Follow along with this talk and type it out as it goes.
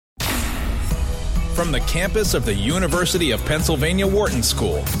from the campus of the University of Pennsylvania Wharton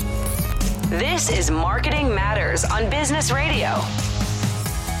School. This is Marketing Matters on Business Radio.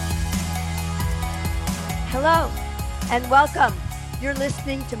 Hello and welcome. You're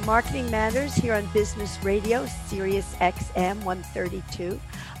listening to Marketing Matters here on Business Radio, Sirius XM 132.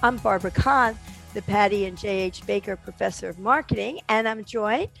 I'm Barbara Kahn, the Patty and J.H. Baker Professor of Marketing, and I'm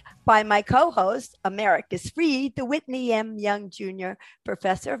joined by my co-host, Americus Freed, the Whitney M. Young Jr.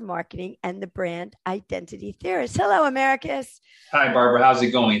 Professor of Marketing and the Brand Identity Theorist. Hello, Americus. Hi, Barbara. How's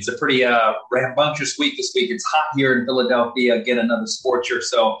it going? It's a pretty rambunctious week this week. It's hot here in Philadelphia. Again, another scorcher.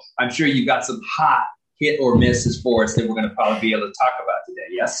 So I'm sure you've got some hot hit or misses for us that we're going to probably be able to talk about today.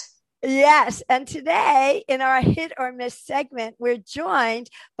 Yes? Yes. And today in our hit or miss segment, we're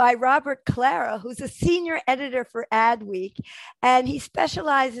joined by Robert Klara, who's a senior editor for Adweek, and he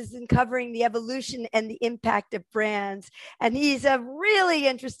specializes in covering the evolution and the impact of brands. And he's a really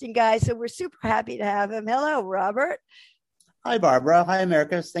interesting guy. So we're super happy to have him. Hello, Robert. Hi, Barbara. Hi,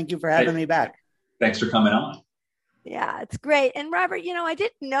 Americus. Thank you for having me back. Thanks for coming on. Yeah, it's great. And Robert, I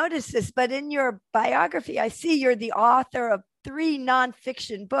didn't notice this, but in your biography, I see you're the author of 3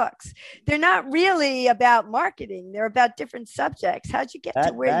 nonfiction books. They're not really about marketing. They're about different subjects. How'd you get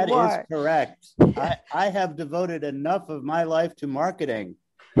to where you are? That is correct. I have devoted enough of my life to marketing.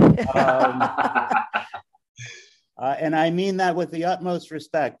 And I mean that with the utmost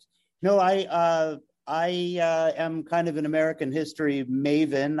respect. No, I am kind of an American history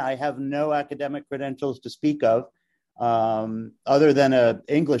maven. I have no academic credentials to speak of. Other than an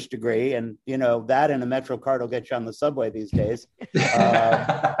English degree, and that and a MetroCard will get you on the subway these days.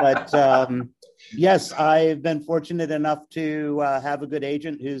 But yes, I've been fortunate enough to have a good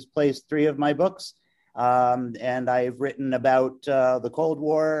agent who's placed 3 of my books, and I've written about the Cold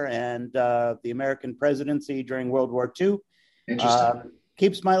War and the American presidency during World War II. Interesting.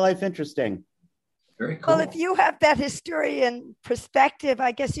 Keeps my life interesting. Very cool. Well, if you have that historian perspective,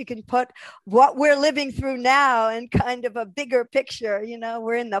 I guess you can put what we're living through now in kind of a bigger picture.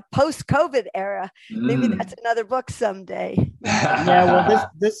 We're in the post-COVID era. Maybe that's another book someday. Yeah,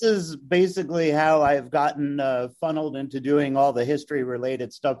 well, this is basically how I've gotten funneled into doing all the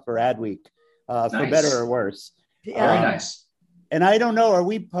history-related stuff for Adweek, for better or worse. Yeah. Very nice. And I don't know, are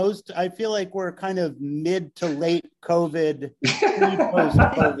we I feel like we're kind of mid to late COVID,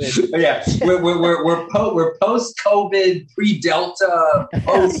 post-COVID. Yeah, we're post-COVID, pre-Delta,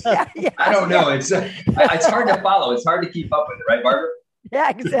 post. Yeah. I don't know. It's hard to follow. It's hard to keep up with it, right, Barbara? Yeah,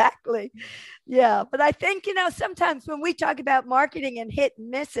 exactly. Yeah. But I think, sometimes when we talk about marketing and hit and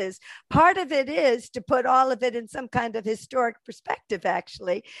misses, part of it is to put all of it in some kind of historic perspective,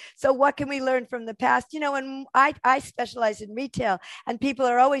 actually. So what can we learn from the past? And I specialize in retail, and people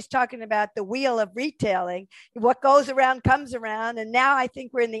are always talking about the wheel of retailing. What goes around comes around. And now I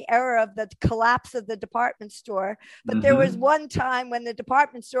think we're in the era of the collapse of the department store. But there was one time when the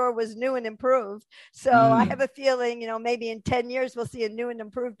department store was new and improved. So I have a feeling, maybe in 10 years, we'll see a new and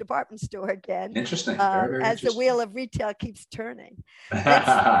improved department store again. Interesting. Very as interesting. the wheel of retail keeps turning.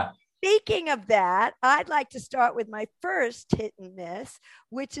 Speaking of that, I'd like to start with my first hit and miss,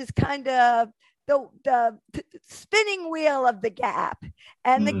 which is kind of the spinning wheel of the Gap.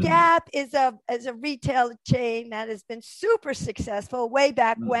 And the Gap is a retail chain that has been super successful way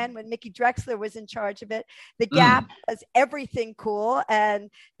back when Mickey Drexler was in charge of it. The Gap was everything cool, and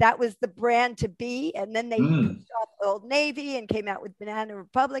that was the brand to be. And then they pushed off Old Navy and came out with Banana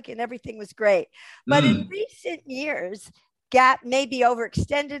Republic, and everything was great. But in recent years, Gap maybe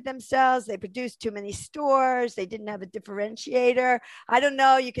overextended themselves. They produced too many stores. They didn't have a differentiator. I don't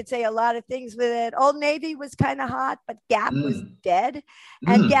know. You could say a lot of things with it. Old Navy was kind of hot, but Gap was dead.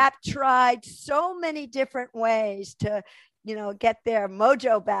 And Gap tried so many different ways to, get their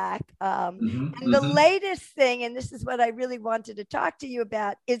mojo back. And the latest thing, and this is what I really wanted to talk to you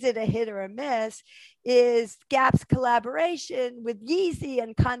about, is it a hit or a miss, is Gap's collaboration with Yeezy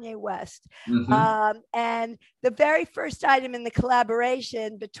and Kanye West. And the very first item in the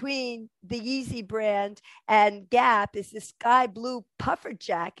collaboration between the Yeezy brand and Gap is this sky blue puffer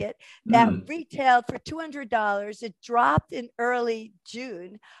jacket that retailed for $200. It dropped in early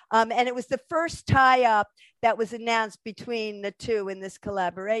June. And it was the first tie-up that was announced between the two in this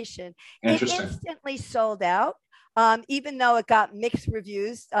collaboration. It instantly sold out. Even though it got mixed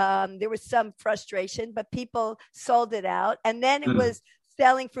reviews, there was some frustration, but people sold it out. And then it was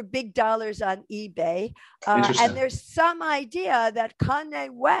selling for big dollars on eBay. And there's some idea that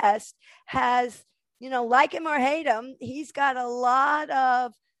Kanye West has, like him or hate him, he's got a lot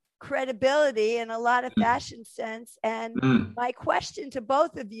of credibility and a lot of fashion sense. And my question to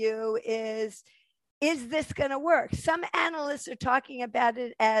both of you is, is this going to work? Some analysts are talking about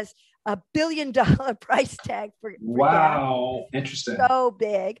it as $1 billion price tag for wow, Gap. interesting. So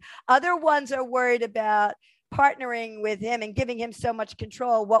big. Other ones are worried about partnering with him and giving him so much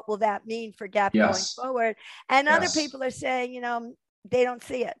control. What will that mean for Gap going forward? And other people are saying, you know, they don't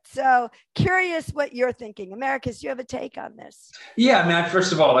see it. So curious what you're thinking. Americus, do you have a take on this? Yeah, I mean,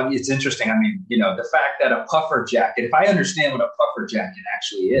 first of all, I mean, it's interesting. I mean, you know, the fact that a puffer jacket, if I understand what a puffer jacket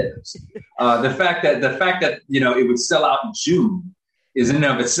actually is, the fact that, you know, it would sell out in June is in and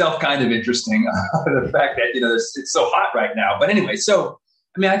of itself kind of interesting. The fact that, you know, it's so hot right now. But anyway, so,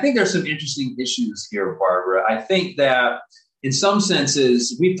 I mean, I think there's some interesting issues here, Barbara. I think that in some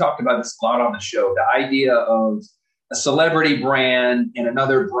senses, we've talked about this a lot on the show, the idea of a celebrity brand and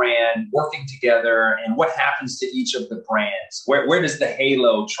another brand working together, and what happens to each of the brands? Where does the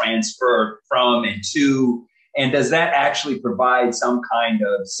halo transfer from and to? And does that actually provide some kind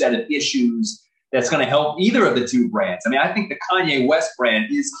of set of issues that's going to help either of the two brands? I mean, I think the Kanye West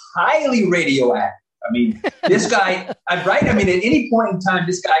brand is highly radioactive. I mean, this guy, right? I mean, at any point in time,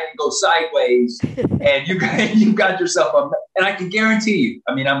 this guy can go sideways, and you got yourself and I can guarantee you,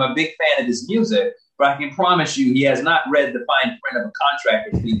 I mean, I'm a big fan of his music, but I can promise you he has not read the fine print of a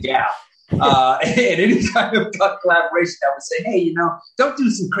contract between Gap and any kind of collaboration that would say, hey, you know, don't do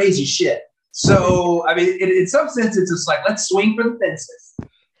some crazy shit. So, I mean, in some sense, it's just like, let's swing for the fences.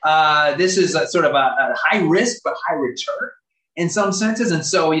 This is a sort of a high risk, but high return in some senses. And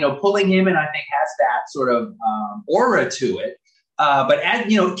so, you know, pulling him in, I think, has that sort of aura to it. But,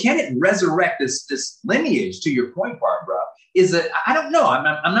 you know, can it resurrect this lineage, to your point, Barbara? Is that I don't know.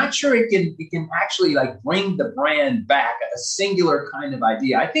 I'm not sure it can actually like bring the brand back, a singular kind of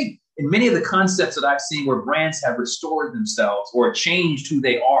idea. I think in many of the concepts that I've seen where brands have restored themselves or changed who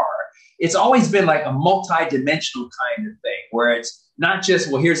they are, it's always been like a multi-dimensional kind of thing where it's not just,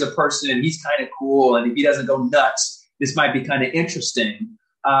 well, here's a person and he's kind of cool, and if he doesn't go nuts, this might be kind of interesting.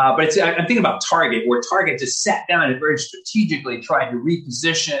 But I'm thinking about Target, where Target just sat down and very strategically tried to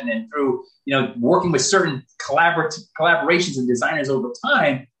reposition, and through, you know, working with certain collaborations and designers over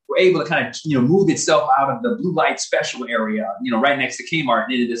time, were able to kind of, you know, move itself out of the blue light special area, you know, right next to Kmart,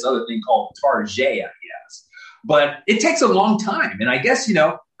 and into this other thing called Target, I guess. But it takes a long time, and I guess, you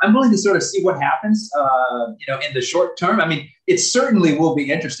know, I'm willing to sort of see what happens, you know, in the short term. I mean, it certainly will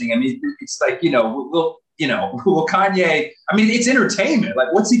be interesting. I mean, it's like, you know, will Kanye, I mean, it's entertainment.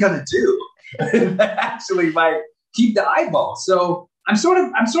 Like, what's he going to do? That actually might keep the eyeball. So I'm sort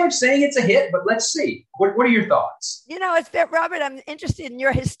of saying it's a hit, but let's see. What are your thoughts? You know, Robert, I'm interested in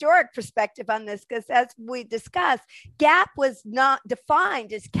your historic perspective on this, because as we discussed, Gap was not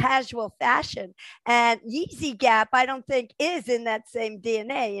defined as casual fashion, and Yeezy Gap, I don't think, is in that same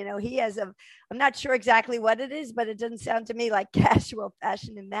DNA. You know, he has I'm not sure exactly what it is, but it doesn't sound to me like casual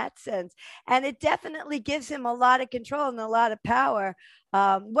fashion in that sense. And it definitely gives him a lot of control and a lot of power.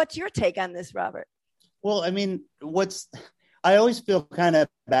 What's your take on this, Robert? Well, I mean, I always feel kind of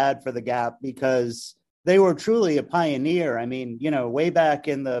bad for the Gap because they were truly a pioneer. I mean, you know, way back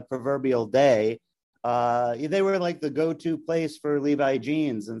in the proverbial day, they were like the go-to place for Levi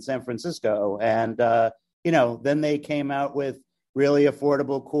jeans in San Francisco. And, you know, then they came out with really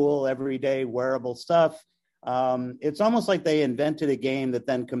affordable, cool, everyday wearable stuff. It's almost like they invented a game that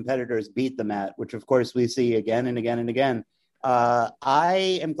then competitors beat them at, which of course we see again and again and again.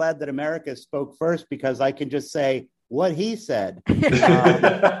 I am glad that America spoke first, because I can just say what he said, because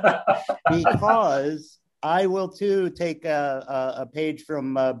I will too take a page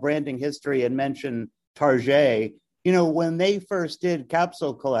from branding history and mention Target. You know, when they first did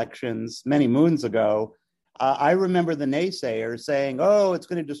capsule collections many moons ago, I remember the naysayers saying, oh, it's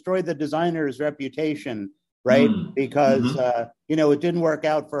going to destroy the designer's reputation, right? Because, you know, it didn't work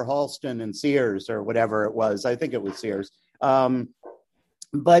out for Halston and Sears or whatever it was. I think it was Sears.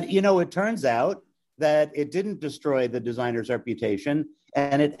 But, you know, it turns out that it didn't destroy the designer's reputation,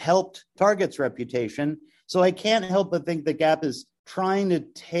 and it helped Target's reputation. So I can't help but think that Gap is trying to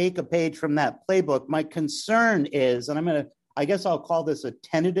take a page from that playbook. My concern is, and I guess I'll call this a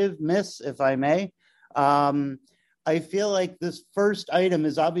tentative miss, if I may. I feel like this first item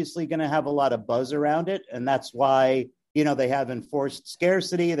is obviously going to have a lot of buzz around it. And that's why, you know, they have enforced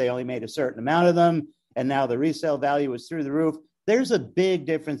scarcity. They only made a certain amount of them, and now the resale value is through the roof. There's a big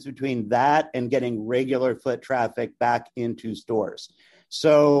difference between that and getting regular foot traffic back into stores.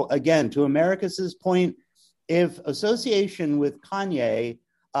 So again, to Americus's point, if association with Kanye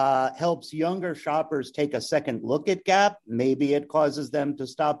helps younger shoppers take a second look at Gap, maybe it causes them to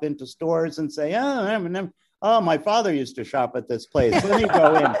stop into stores and say, oh, oh, my father used to shop at this place. Let me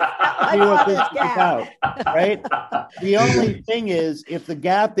go in, see what this is about, right? The only thing is, if the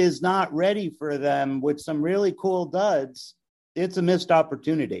Gap is not ready for them with some really cool duds, it's a missed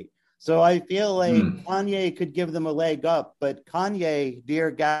opportunity. So I feel like Kanye could give them a leg up, but Kanye,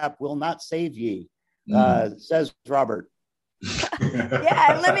 dear Gap, will not save ye, says Robert.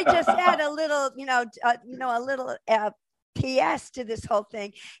 Yeah, and let me just add a little, a little PS to this whole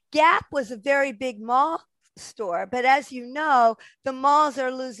thing. Gap was a very big mall store, but as you know, the malls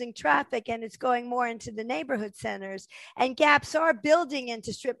are losing traffic and it's going more into the neighborhood centers, and Gaps are building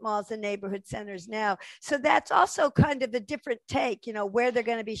into strip malls and neighborhood centers now. So that's also kind of a different take, where they're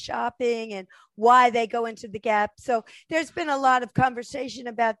going to be shopping and why they go into the Gap. So there's been a lot of conversation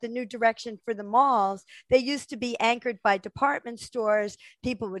about the new direction for the malls. They used to be anchored by department stores.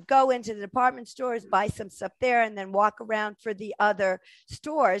 People would go into the department stores, buy some stuff there, and then walk around for the other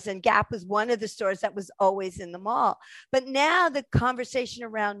stores. And Gap was one of the stores that was always in the mall. But now the conversation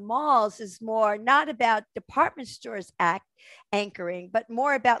around malls is more not about department stores anchoring, but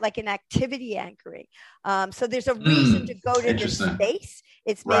more about like an activity anchoring. So there's a reason to go to this space.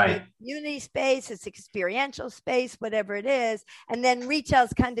 It's maybe a community space, it's experiential space, whatever it is. And then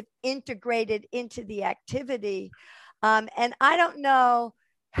retail's kind of integrated into the activity. And I don't know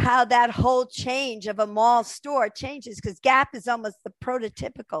how that whole change of a mall store changes, because Gap is almost the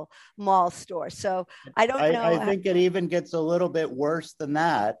prototypical mall store. So I don't know. I think it even gets a little bit worse than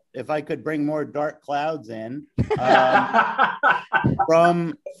that. If I could bring more dark clouds in,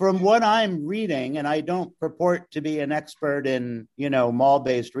 from what I'm reading, and I don't purport to be an expert in,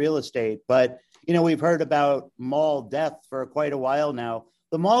 mall-based real estate, but, we've heard about mall death for quite a while now.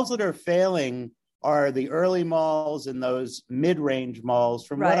 The malls that are failing are the early malls and those mid-range malls.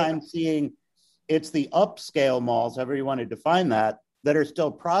 From what I'm seeing, it's the upscale malls, however you want to define that are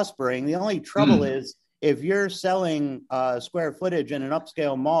still prospering. The only trouble is, if you're selling square footage in an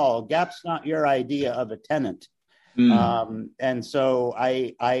upscale mall, Gap's not your idea of a tenant. And so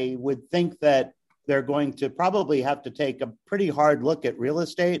I would think that they're going to probably have to take a pretty hard look at real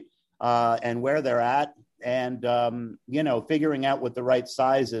estate and where they're at, and, figuring out what the right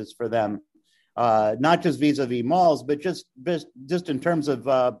size is for them. Not just vis-a-vis malls, but just in terms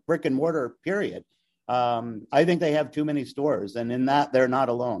of brick and mortar, period. I think they have too many stores, and in that, they're not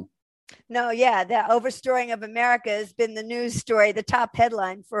alone. No, yeah, the overstoring of America has been the news story, the top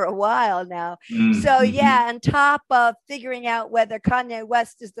headline for a while now. So, on top of figuring out whether Kanye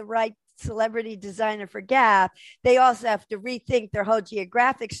West is the right celebrity designer for Gap, they also have to rethink their whole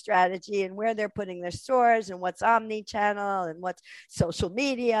geographic strategy and where they're putting their stores and what's omni-channel and what's social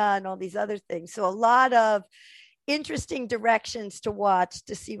media and all these other things. So a lot of interesting directions to watch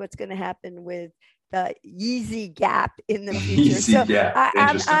to see what's going to happen with the Yeezy Gap in the future. So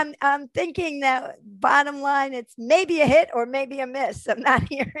I'm thinking that bottom line, it's maybe a hit or maybe a miss. I'm not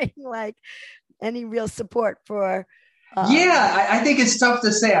hearing like any real support for. I think it's tough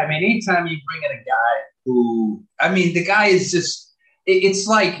to say. I mean, anytime you bring in a guy the guy is just, it's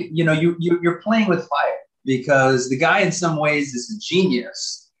like, you're playing with fire, because the guy in some ways is a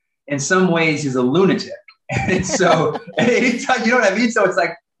genius. In some ways, he's a lunatic. And so, anytime, you know what I mean? So it's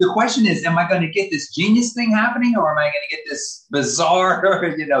like, the question is, am I going to get this genius thing happening, or am I going to get this bizarre,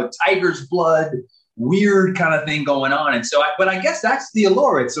 tiger's blood, weird kind of thing going on? And so, but I guess that's the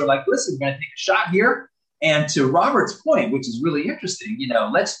allure. It's sort of like, listen, we're going to take a shot here. And to Robert's point, which is really interesting,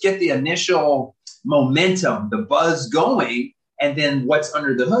 let's get the initial momentum, the buzz going, and then what's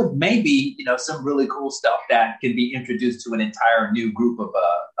under the hood, maybe, some really cool stuff that can be introduced to an entire new group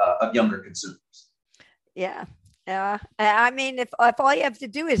of younger consumers. Yeah. I mean, if all you have to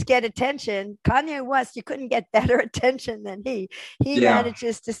do is get attention, Kanye West, you couldn't get better attention than he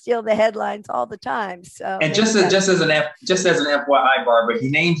manages to steal the headlines all the time. So, and just as an FYI, Barbara, he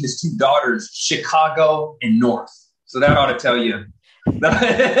named his two daughters Chicago and North. So that ought to tell you.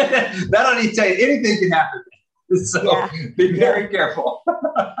 That ought to tell you anything can happen. So be very careful.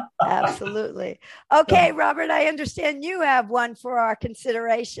 Absolutely. Okay, Robert, I understand you have one for our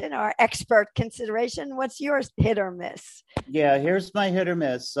consideration, our expert consideration. What's your hit or miss? Yeah, here's my hit or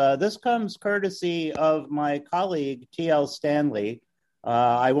miss. This comes courtesy of my colleague, T.L. Stanley.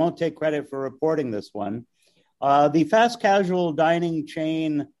 I won't take credit for reporting this one. The fast casual dining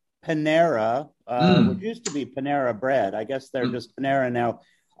chain Panera, which used to be Panera Bread, I guess they're just Panera now,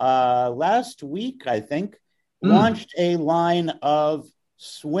 last week, I think, launched a line of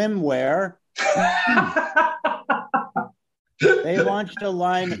swimwear. They launched a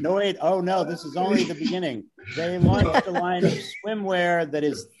line. No, wait. Oh, no, this is only the beginning. They launched a line of swimwear that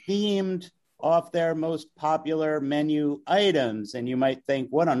is themed off their most popular menu items. And you might think,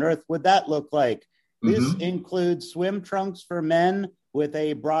 what on earth would that look like? This includes swim trunks for men with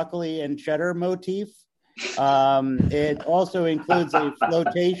a broccoli and cheddar motif. It also includes a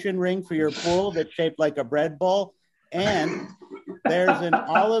flotation ring for your pool that's shaped like a bread bowl. And there's an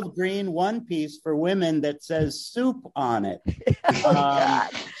olive green one piece for women that says soup on it.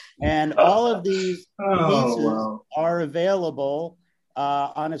 And all of these pieces are available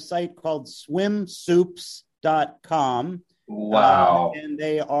on a site called swimsoups.com. Wow. And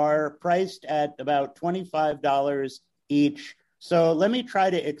they are priced at about $25 each. So let me try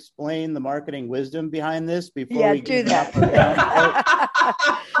to explain the marketing wisdom behind this before we do that.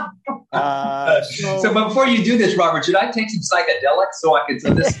 So before you do this, Robert, should I take some psychedelics so I can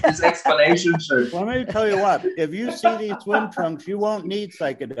so this explanation should... Well, let me tell you what, if you see these swim trunks, you won't need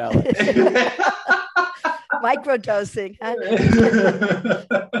psychedelics. Microdosing, huh?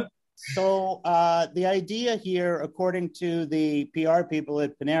 So the idea here, according to the PR people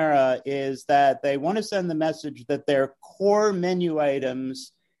at Panera, is that they want to send the message that their core menu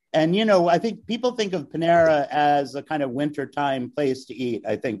items, and, you know, I think people think of Panera as a kind of wintertime place to eat,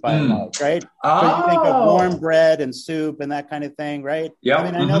 I think, by and large, right? So you think of warm bread and soup and that kind of thing, right? Yeah. I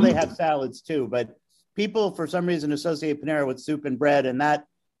mean, I know they have salads too, but people, for some reason, associate Panera with soup and bread, and that,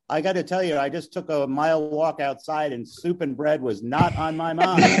 I got to tell you, I just took a mile walk outside and soup and bread was not on my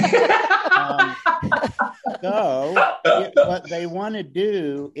mind. So what they want to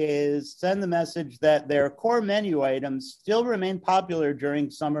do is send the message that their core menu items still remain popular during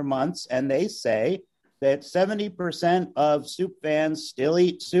summer months. And they say that 70% of soup fans still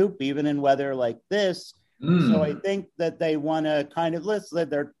eat soup, even in weather like this. So I think that they want to kind of,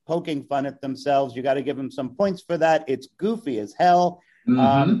 they're poking fun at themselves. You got to give them some points for that. It's goofy as hell.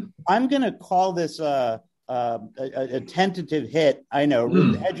 I'm going to call this a tentative hit. I know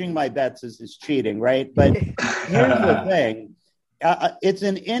hedging my bets is cheating, right? But here's the thing. It's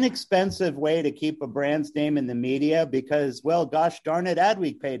an inexpensive way to keep a brand's name in the media because, well, gosh darn it,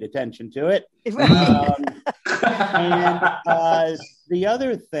 Adweek paid attention to it. And the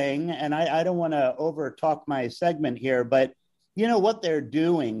other thing, and I don't want to over talk my segment here, but you know what they're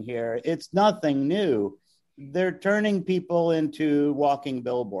doing here? It's nothing new. They're turning people into walking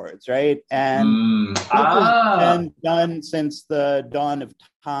billboards, right? And this has been done since the dawn of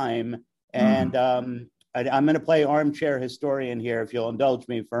time. And I'm going to play armchair historian here, if you'll indulge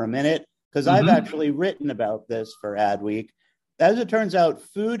me for a minute, because I've actually written about this for Adweek. As it turns out,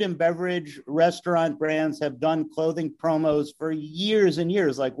 food and beverage restaurant brands have done clothing promos for years and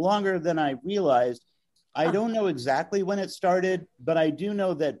years, like longer than I realized. I don't know exactly when it started, but I do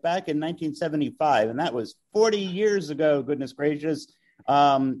know that back in 1975, and that was 40 years ago, goodness gracious,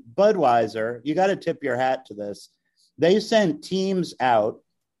 Budweiser, you got to tip your hat to this. They sent teams out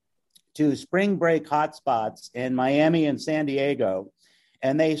to spring break hotspots in Miami and San Diego,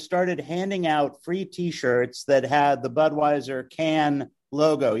 and they started handing out free T-shirts that had the Budweiser can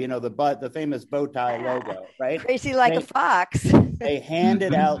logo, you know, the famous bow tie logo, right? Crazy like a fox. They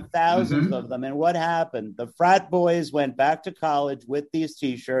handed out thousands of them. And what happened? The frat boys went back to college with these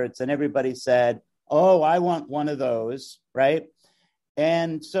T-shirts and everybody said, oh, I want one of those, right?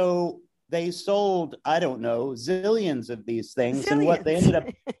 And so they sold, I don't know, zillions of these things. And what they ended up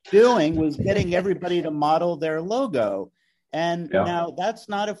doing was getting everybody to model their logo. And now that's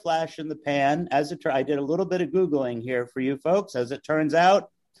not a flash in the pan. I did a little bit of Googling here for you folks. As it turns out,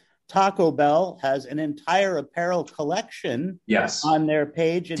 Taco Bell has an entire apparel collection on their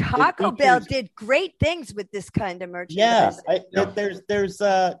page. Taco Bell did great things with this kind of merchandise. There's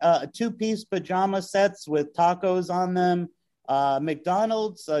two-piece pajama sets with tacos on them.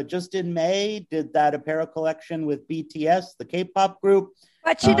 McDonald's just in May did that apparel collection with BTS, the K-pop group.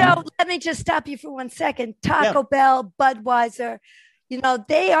 But, you know, let me just stop you for 1 second. Taco Bell, Budweiser, you know,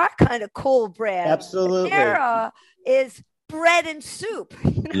 they are kind of cool brands. Absolutely. Panera is bread and soup.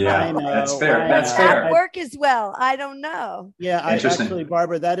 Yeah, I know. That's fair. That's fair. fair. Work as well. I don't know. Yeah, actually,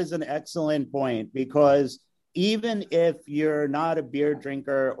 Barbara, that is an excellent point because even if you're not a beer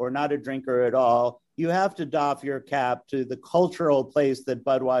drinker or not a drinker at all, you have to doff your cap to the cultural place that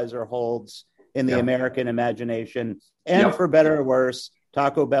Budweiser holds in the American imagination. And for better or worse,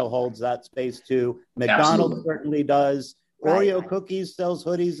 Taco Bell holds that space too. McDonald's certainly does. Right. Oreo cookies sells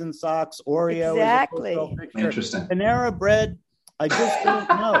hoodies and socks. Oreo exactly. Is a picture. Interesting. Panera bread, I just don't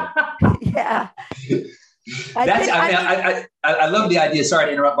know. I love the idea. Sorry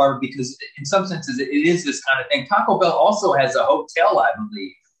to interrupt, Barbara, because in some senses it is this kind of thing. Taco Bell also has a hotel, I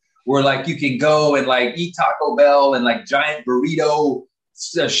believe, where like you can go and like eat Taco Bell and like giant burrito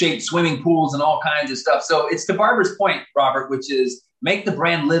shaped swimming pools and all kinds of stuff. So it's to Barbara's point, Robert, which is make the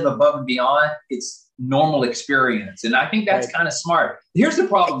brand live above and beyond. It's normal experience. And I think that's kind of smart. Here's the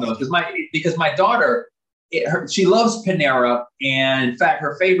problem though, because my daughter, she loves Panera, and in fact,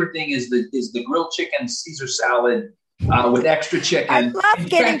 her favorite thing is the grilled chicken Caesar salad with extra chicken. I love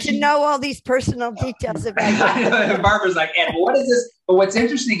getting to know all these personal details about you. Barbara's like, and what is this? But what's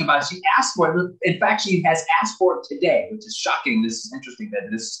interesting about it, she asked for it. In fact, she has asked for it today, which is shocking. This is interesting that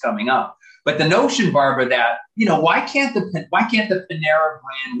this is coming up. But the notion, Barbara, that, why can't the Panera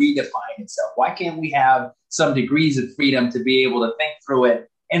brand redefine itself? Why can't we have some degrees of freedom to be able to think through it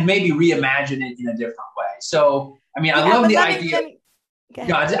and maybe reimagine it in a different way? So, I love the idea.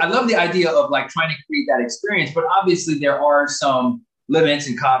 I love the idea of like trying to create that experience, but obviously there are some limits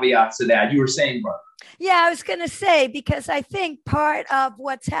and caveats to that. You were saying, Barbara. Yeah, I was going to say, because I think part of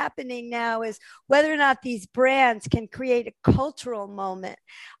what's happening now is whether or not these brands can create a cultural moment.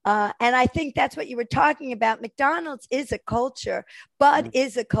 And I think that's what you were talking about. McDonald's is a culture. Bud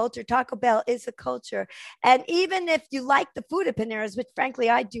is a culture. Taco Bell is a culture. And even if you like the food at Panera's, which frankly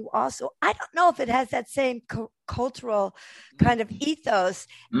I do also, I don't know if it has that same cultural kind of ethos.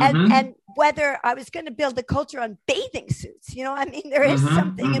 And whether I was going to build a culture on bathing suits, there is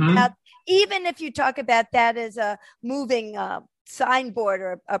something about, even if you talk about that as a moving signboard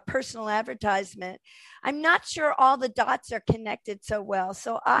or a personal advertisement, I'm not sure all the dots are connected so well.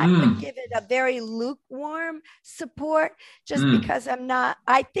 So I would give it a very lukewarm support, just because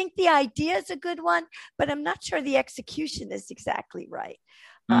I think the idea is a good one, but I'm not sure the execution is exactly right.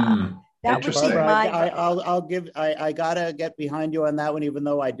 That would be I gotta get behind you on that one, even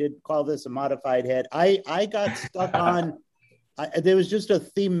though I did call this a modified hit. I got stuck on. There was just a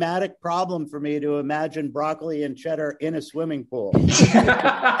thematic problem for me to imagine broccoli and cheddar in a swimming pool. It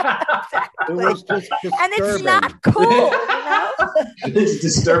was just disturbing. And it's not cool, It's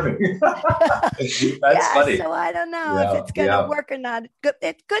disturbing. That's funny. So I don't know if it's going to work or not.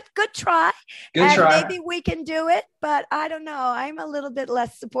 It's good try. Good try. Maybe we can do it, but I don't know. I'm a little bit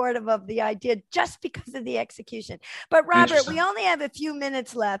less supportive of the idea just because of the execution. But Robert, we only have a few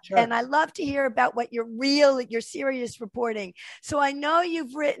minutes left, and I love to hear about what your serious reporting. So I know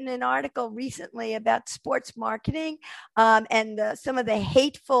you've written an article recently about sports marketing and some of the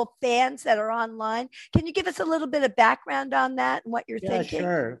hateful fans that are online. Can you give us a little bit of background on that and what you're thinking?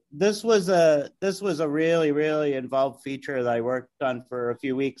 Sure. This was a really, really involved feature that I worked on for a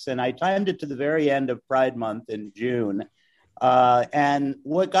few weeks, and I timed it to the very end of Pride Month in June. And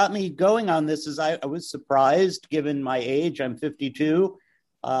what got me going on this is I was surprised, given my age. I'm 52.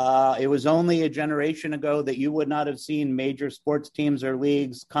 It was only a generation ago that you would not have seen major sports teams or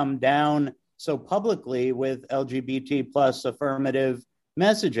leagues come down so publicly with LGBT plus affirmative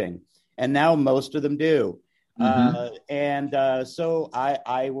messaging. And now most of them do. So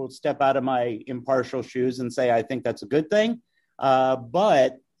I will step out of my impartial shoes and say I think that's a good thing.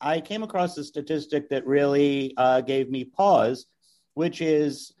 But I came across a statistic that really gave me pause, which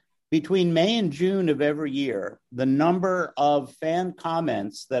is between May and June of every year, the number of fan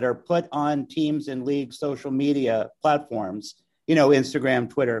comments that are put on teams and league social media platforms, Instagram,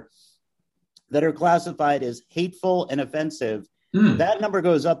 Twitter, that are classified as hateful and offensive, that number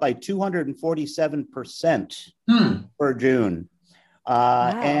goes up by 247% for June.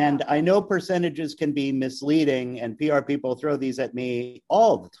 And I know percentages can be misleading, and PR people throw these at me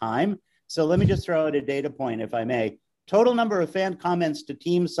all the time. So let me just throw out a data point, if I may. Total number of fan comments to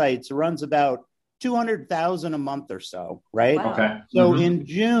team sites runs about 200,000 a month or so, right? Wow. Okay. So in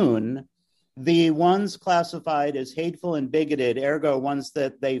June, the ones classified as hateful and bigoted, ergo ones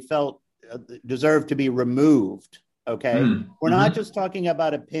that they felt deserved to be removed, okay? We're not just talking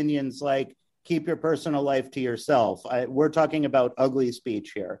about opinions like keep your personal life to yourself. We're talking about ugly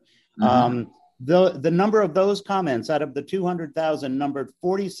speech here. The number of those comments out of the 200,000 numbered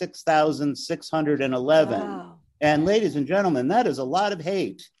 46,611. Wow. And ladies and gentlemen, that is a lot of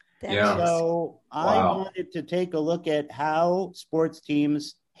hate. So I wanted to take a look at how sports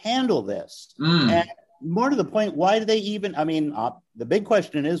teams handle this. And more to the point, why do they even, the big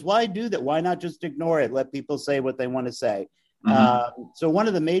question is, why do that? Why not just ignore it? Let people say what they want to say. So one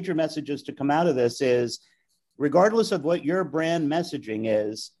of the major messages to come out of this is, regardless of what your brand messaging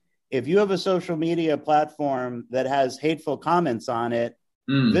is, if you have a social media platform that has hateful comments on it,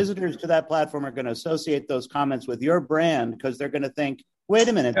 visitors to that platform are going to associate those comments with your brand because they're going to think, wait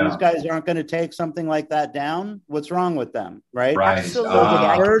a minute, these guys aren't going to take something like that down. What's wrong with them, right? Absolutely. So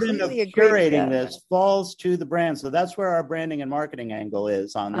the burden of curating this falls to the brand. So that's where our branding and marketing angle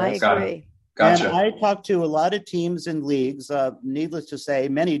is on this. I agree. Gotcha. And I talked to a lot of teams and leagues. Needless to say,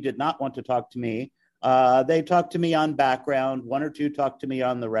 many did not want to talk to me. They talked to me on background. One or two talked to me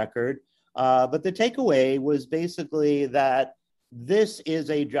on the record. But the takeaway was basically that this is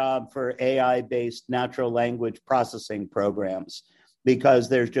a job for AI-based natural language processing programs, because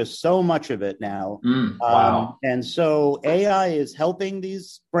there's just so much of it now. Wow. And so AI is helping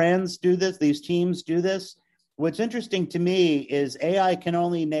these brands do this, these teams do this. What's interesting to me is AI can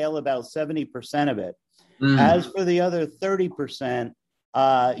only nail about 70% of it. As for the other 30%,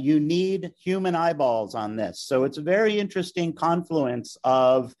 you need human eyeballs on this. So it's a very interesting confluence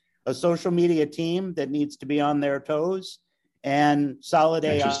of a social media team that needs to be on their toes and solid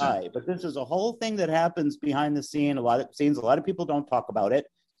AI. But this is a whole thing that happens behind the scene. A lot of people don't talk about it.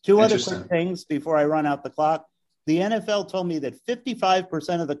 Two other quick things before I run out the clock. The NFL told me that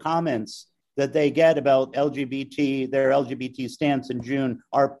 55% of the comments that they get about their LGBT stance in June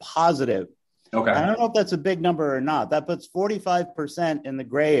are positive. Okay. I don't know if that's a big number or not. That puts 45% in the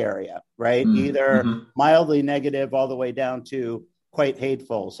gray area, right? Either mildly negative all the way down to quite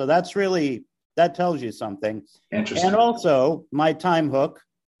hateful. So that tells you something. Interesting. And also my time hook,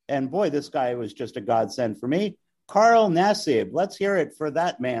 and boy, this guy was just a godsend for me. Carl Nassib. Let's hear it for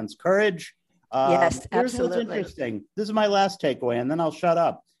that man's courage. Yes, here's absolutely. what's interesting. This is my last takeaway, and then I'll shut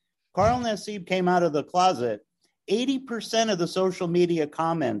up. Carl Nassib came out of the closet. 80% of the social media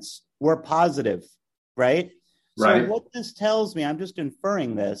comments were positive, right? So what this tells me, I'm just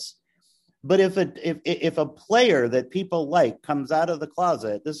inferring this, but if a player that people like comes out of the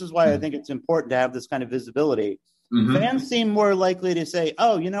closet, this is why I think it's important to have this kind of visibility. Fans seem more likely to say,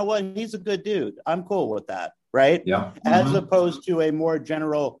 oh, you know what? He's a good dude. I'm cool with that, right? Yeah. As opposed to a more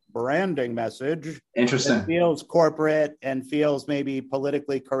general branding message. Interesting. That feels corporate and feels maybe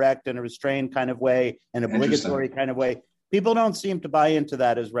politically correct in a restrained kind of way, an obligatory kind of way. People don't seem to buy into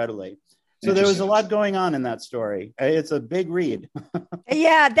that as readily. So there was a lot going on in that story. It's a big read.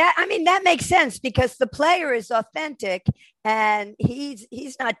 Yeah, that makes sense, because the player is authentic and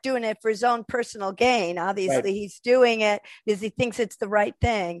he's not doing it for his own personal gain. Obviously, he's doing it because he thinks it's the right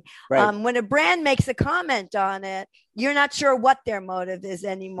thing. Right. When a brand makes a comment on it, you're not sure what their motive is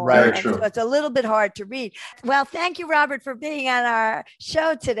anymore. Very true. So it's a little bit hard to read. Well, thank you, Robert, for being on our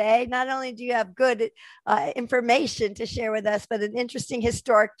show today. Not only do you have good information to share with us, but an interesting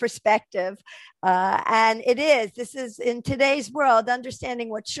historic perspective. And this is in today's world, understanding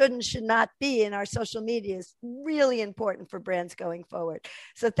what should and should not be in our social media is really important for brands going forward.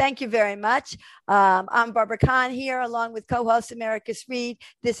 So thank you very much. I'm Barbara Kahn here, along with co-host Americus Reed.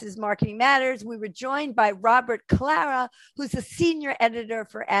 This is Marketing Matters. We were joined by Robert Klara, who's a senior editor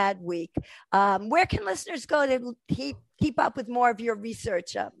for Adweek. Where can listeners go to keep up with more of your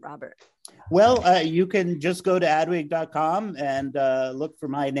research, Robert? Well, you can just go to adweek.com and look for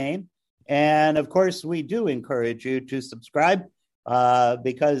my name. And of course, we do encourage you to subscribe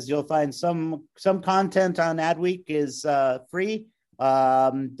because you'll find some content on Adweek is free,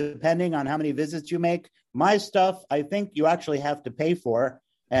 depending on how many visits you make. My stuff, I think you actually have to pay for,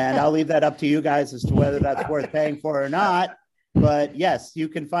 and I'll leave that up to you guys as to whether that's worth paying for or not. But yes, you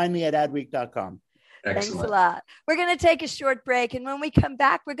can find me at adweek.com. Excellent. Thanks a lot. We're going to take a short break. And when we come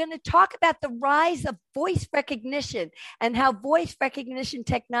back, we're going to talk about the rise of voice recognition and how voice recognition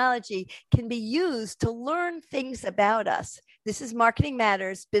technology can be used to learn things about us. This is Marketing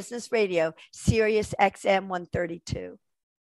Matters Business Radio, Sirius XM 132.